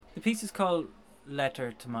The piece is called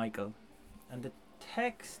Letter to Michael, and the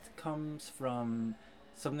text comes from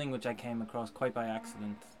something which I came across quite by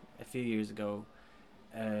accident a few years ago.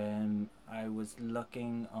 I was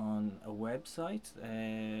looking on a website,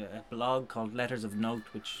 a blog called Letters of Note,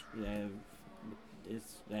 which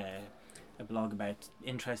is a blog about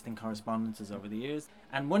interesting correspondences over the years.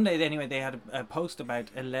 And one day, anyway, they had a post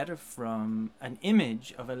about an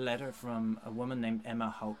image of a letter from a woman named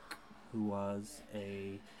Emma Hauk, who was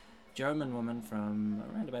a German woman from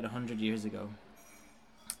around about 100 years ago.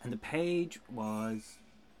 And the page was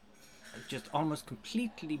just almost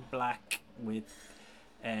completely black with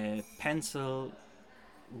pencil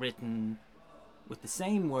written with the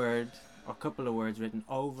same word or couple of words written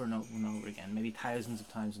over and over and over again, maybe thousands of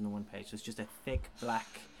times on the one page. So it's just a thick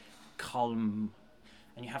black column,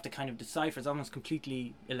 and you have to kind of decipher. It's almost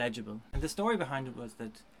completely illegible. And the story behind it was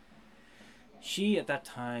that she at that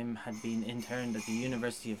time had been interned at the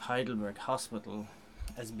University of Heidelberg Hospital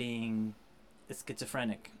as being a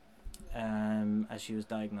schizophrenic, as she was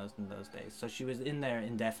diagnosed in those days. So she was in there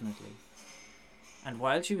indefinitely. And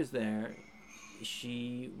while she was there,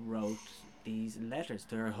 she wrote these letters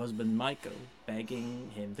to her husband Michael,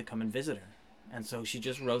 begging him to come and visit her. And so she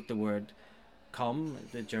just wrote the word "komm,"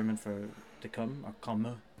 the German for to come, or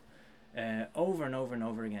 "komme," over and over and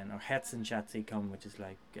over again, or "Herzen Schatzi komm," which is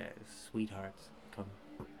like sweetheart, come.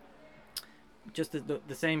 Just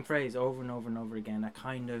the same phrase over and over and over again, a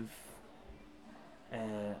kind of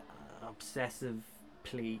obsessive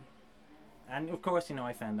plea. And of course,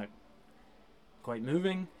 I found that quite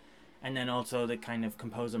moving. And then also the kind of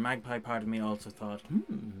composer magpie part of me also thought,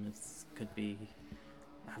 this could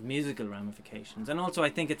have musical ramifications. And also I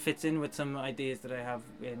think it fits in with some ideas that I have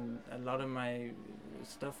in a lot of my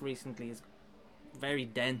stuff recently. Is very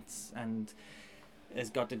dense and has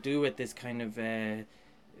got to do with this kind of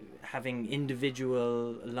having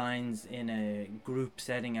individual lines in a group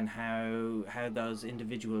setting, and how those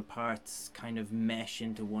individual parts kind of mesh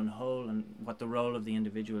into one whole, and what the role of the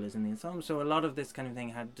individual is in the ensemble. So a lot of this kind of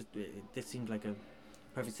thing this seemed like a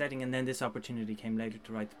perfect setting. And then this opportunity came later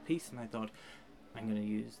to write the piece, and I thought, I'm going to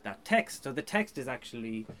use that text. So the text is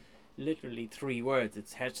actually literally 3 words.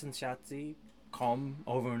 It's Herzen Schatzi, komm,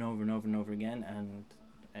 over and over and over and over again, and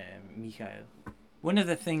Michael. One of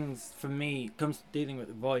the things for me comes to dealing with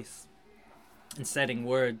the voice and setting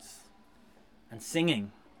words and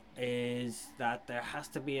singing is that there has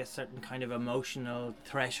to be a certain kind of emotional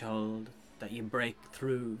threshold that you break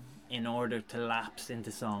through in order to lapse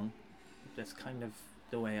into song. That's kind of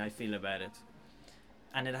the way I feel about it.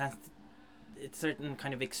 And it's certain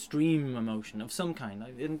kind of extreme emotion of some kind.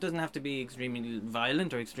 It doesn't have to be extremely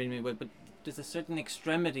violent or extremely, but there's a certain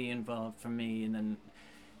extremity involved for me, and then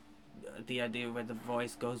the idea where the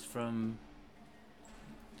voice goes from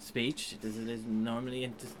speech, as it is normally,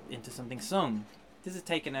 into something sung. This is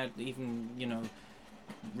taken out even,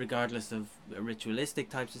 regardless of ritualistic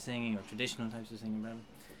types of singing or traditional types of singing, whatever.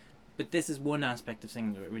 But this is one aspect of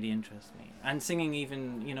singing that really interests me. And singing,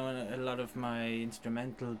 even, a lot of my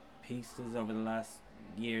instrumental pieces over the last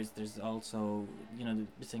years, there's also,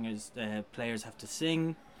 the singers, players have to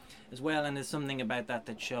sing as well, and there's something about that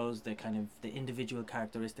shows the kind of the individual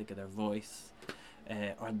characteristic of their voice,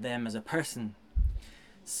 or them as a person.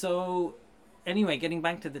 So anyway, getting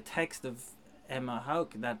back to the text of Emma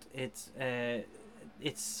Hauk, that it's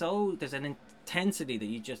so, there's an intensity that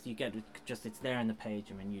you get just it's there on the page.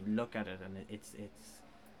 I mean, you look at it and it's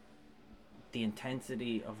the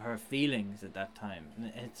intensity of her feelings at that time,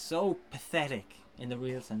 and it's so pathetic in the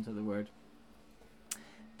real sense of the word,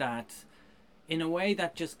 that in a way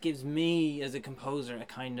that just gives me as a composer a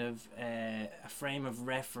kind of a frame of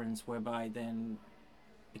reference, whereby then,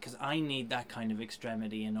 because I need that kind of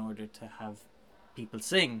extremity in order to have people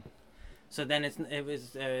sing. So then it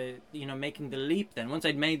was making the leap. Then once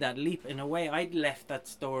I'd made that leap, in a way I'd left that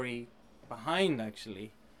story behind,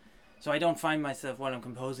 actually. So I don't find myself while I'm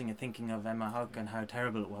composing it thinking of Emma Hauk and how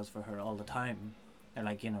terrible it was for her all the time, and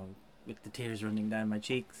with the tears running down my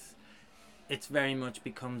cheeks. It's very much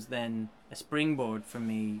becomes then a springboard for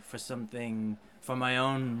me for something, for my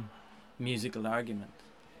own musical argument.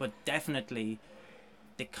 But definitely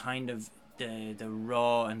the kind of the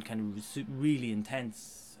raw and kind of really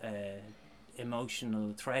intense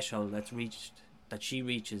emotional threshold that she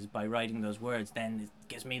reaches by writing those words, then it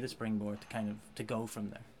gives me the springboard to go from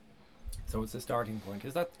there. So it's a starting point.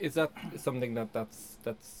 Is that something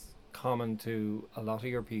that's common to a lot of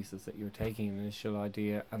your pieces, that you're taking an initial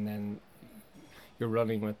idea and then you're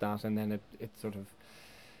running with that, and then it sort of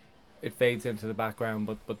it fades into the background,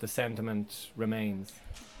 but the sentiment remains?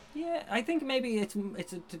 Yeah, I think maybe it's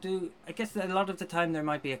to do. I guess a lot of the time there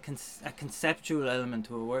might be a conceptual element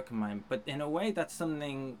to a work of mine, but in a way that's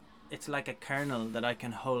something. It's like a kernel that I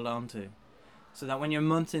can hold on to, so that when you're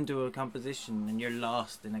months into a composition and you're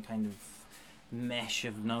lost in a kind of mesh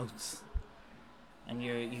of notes, and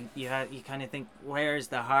you kind of think, where's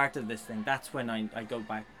the heart of this thing? That's when I go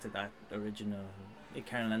back to that original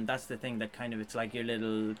kernel, and that's the thing that kind of, it's like your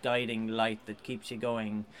little guiding light that keeps you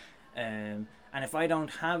going. And if I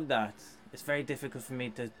don't have that, it's very difficult for me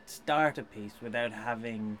to start a piece without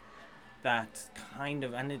having that kind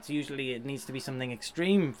of, and it's usually, it needs to be something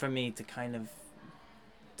extreme for me to kind of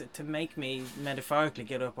to make me metaphorically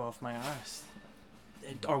get up off my arse,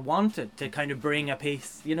 or wanted to kind of bring a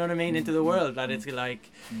piece, you know what I mean, into the world, that it's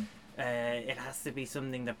like it has to be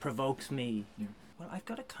something that provokes me. Well, I've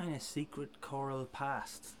got a kind of secret choral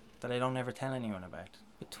past that I don't ever tell anyone about.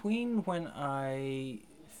 Between when I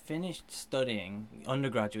finished studying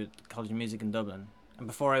undergraduate College of Music in Dublin and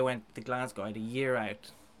before I went to Glasgow, I had a year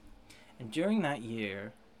out, and during that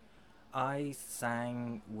year I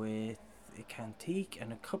sang with a cantique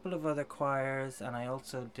and a couple of other choirs, and I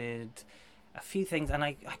also did a few things, and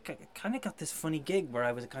I kind of got this funny gig where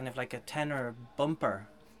I was kind of like a tenor bumper,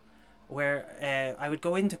 where I would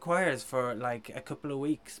go into choirs for like a couple of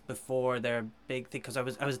weeks before their big thing, because I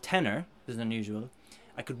was a tenor. This is unusual.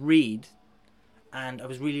 I could read, and I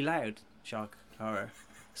was really loud. Shock, horror.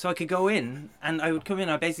 So I could go in, and I would come in.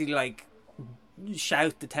 I basically like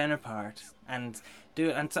shout the tenor part and do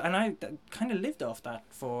it, and I kind of lived off that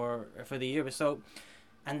for the year or so.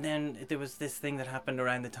 And then there was this thing that happened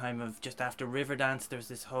around the time of just after Riverdance. There was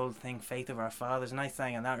this whole thing, Faith of Our Fathers, and I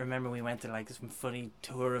sang on that. Remember, we went to like some funny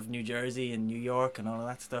tour of New Jersey and New York and all of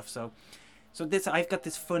that stuff. So this, I've got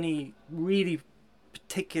this funny, really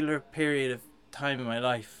particular period of time in my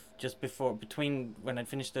life just between when I'd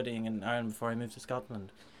finished studying in Ireland before I moved to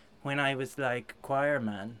Scotland, when I was like choir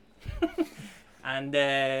man.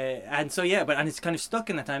 And so yeah, and it's kind of stuck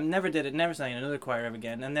in that time. Never did it, never sang in another choir ever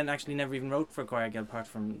again, and then actually never even wrote for a choir again apart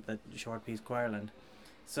from that short piece Choirland.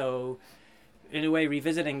 So in a way,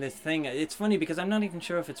 revisiting this thing, it's funny because I'm not even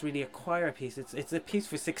sure if it's really a choir piece. It's a piece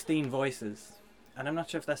for 16 voices, and I'm not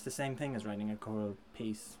sure if that's the same thing as writing a choral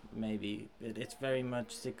piece. Maybe it's very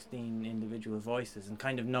much 16 individual voices, and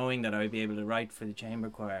kind of knowing that I would be able to write for the chamber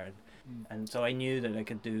choir, and so I knew that I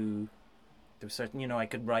could do. There was certain, I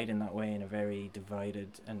could write in that way, in a very divided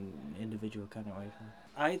and individual kind of way.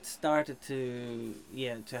 I'd started to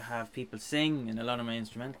have people sing in a lot of my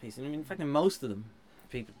instrumental pieces. I mean, in fact, in most of them,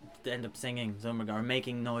 people end up singing some regard, or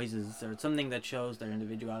making noises, or something that shows their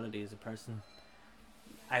individuality as a person,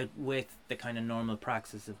 out with the kind of normal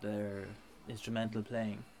praxis of their instrumental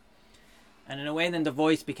playing. And in a way, then the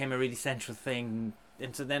voice became a really central thing.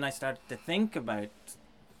 And so then I started to think about,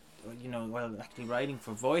 actually writing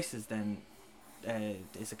for voices then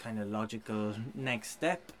is a kind of logical next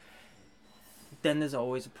step. Then there's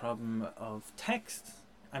always a problem of text.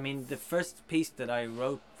 I mean, the first piece that I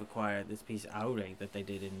wrote for choir, this piece Aure that they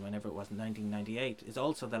did in whenever it was, 1998, is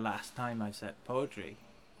also the last time I've set poetry,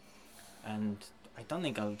 and I don't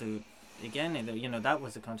think I'll do it again either. That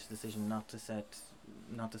was a conscious decision not to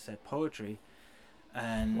set poetry.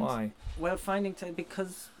 And why? Well,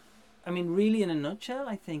 because I mean, really, in a nutshell,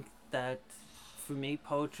 I think that for me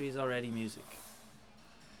poetry is already music.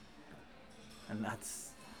 And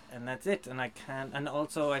that's it, and I can't. And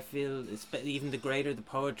also, I feel even the greater the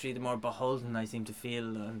poetry, the more beholden I seem to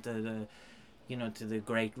feel to the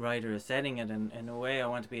great writer setting it. And in a way, I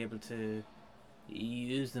want to be able to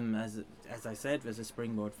use them as I said, as a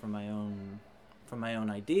springboard for my own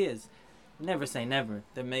ideas. Never say never.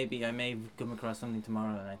 I may come across something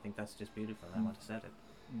tomorrow, and I think that's just beautiful. And I want to set it.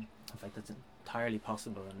 In fact, that's entirely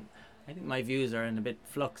possible, and I think my views are in a bit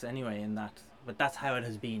flux anyway in that. But that's how it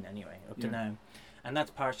has been anyway up to now, and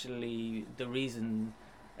that's partially the reason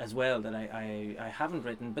as well that I haven't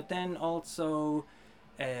written. But then also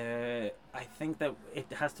I think that it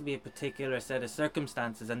has to be a particular set of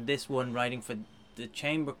circumstances, and this one, writing for the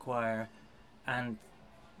chamber choir, and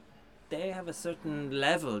they have a certain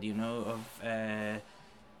level of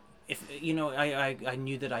if I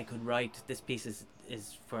knew that I could write this piece is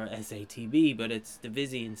for SATB, but it's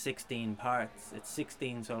divisi in 16 parts, it's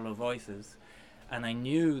 16 solo voices. And I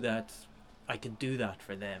knew that I could do that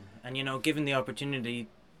for them. And, given the opportunity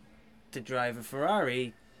to drive a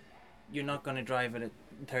Ferrari, you're not going to drive it at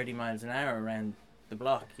 30 miles an hour around the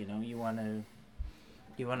block. You want to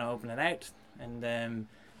open it out. And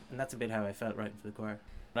that's a bit how I felt writing for the choir.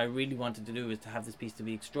 What I really wanted to do was to have this piece to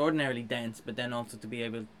be extraordinarily dense, but then also to be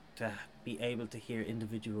able to hear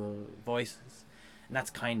individual voices. And that's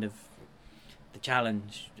kind of the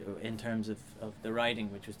challenge in terms of the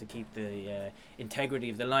writing, which was to keep the integrity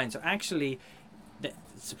of the line. So actually, the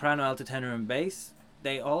soprano, alto, tenor, and bass,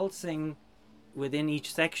 they all sing within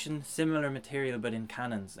each section similar material, but in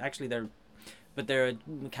canons. Actually, they're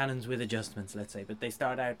canons with adjustments, let's say. But they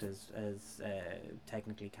start out as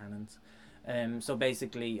technically canons. So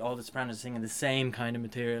basically, all the sopranos are singing the same kind of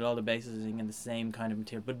material, all the basses are singing the same kind of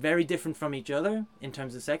material, but very different from each other in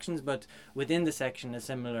terms of sections. But within the section, is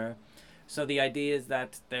similar. So the idea is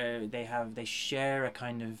that they share a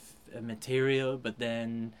kind of a material, but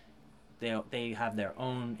then they have their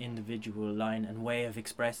own individual line and way of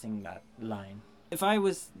expressing that line. If I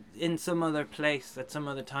was in some other place at some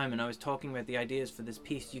other time and I was talking about the ideas for this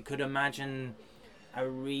piece, you could imagine a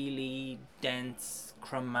really dense,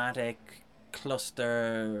 chromatic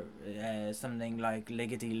cluster, something like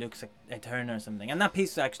Ligeti Lux Aeterna or something. And that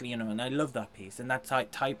piece actually, and I love that piece and that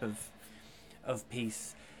type of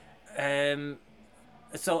piece.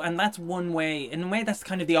 So, and that's one way. In a way, that's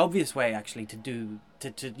kind of the obvious way actually to do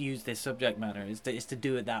to use this subject matter is to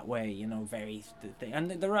do it that way. Very. And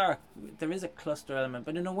there is a cluster element,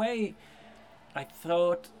 but in a way, I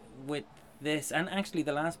thought with this, and actually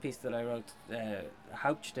the last piece that I wrote,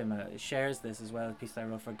 Hauptstimme, shares this as well. A piece that I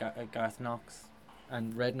wrote for Garth Knox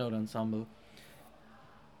and Red Note Ensemble.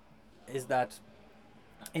 Is that,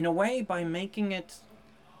 in a way, by making it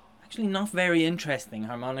actually not very interesting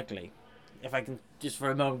harmonically, if I can just for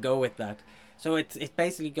a moment go with that. So it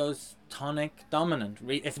basically goes tonic dominant.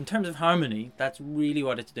 If in terms of harmony, that's really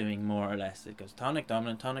what it's doing more or less. It goes tonic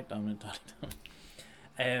dominant, tonic dominant, tonic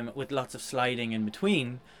dominant, with lots of sliding in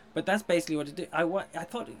between. But that's basically what it did. I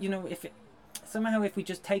thought if we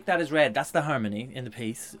just take that as read, that's the harmony in the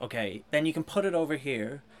piece. Okay, then you can put it over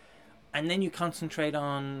here, and then you concentrate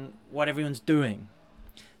on what everyone's doing.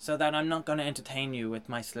 So that I'm not going to entertain you with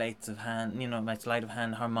my sleights of hand, my sleight of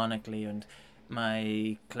hand harmonically and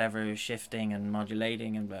my clever shifting and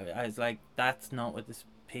modulating and blah, blah. I was like, that's not what this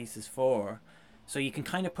piece is for. So you can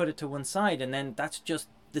kind of put it to one side, and then that's just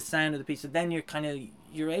the sound of the piece. So then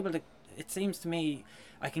you're able to. It seems to me,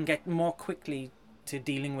 I can get more quickly to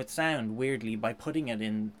dealing with sound weirdly by putting it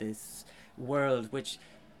in this world, which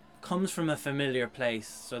comes from a familiar place,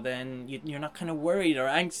 so then you're not kind of worried or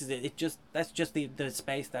anxious. That's just the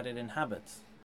space that it inhabits.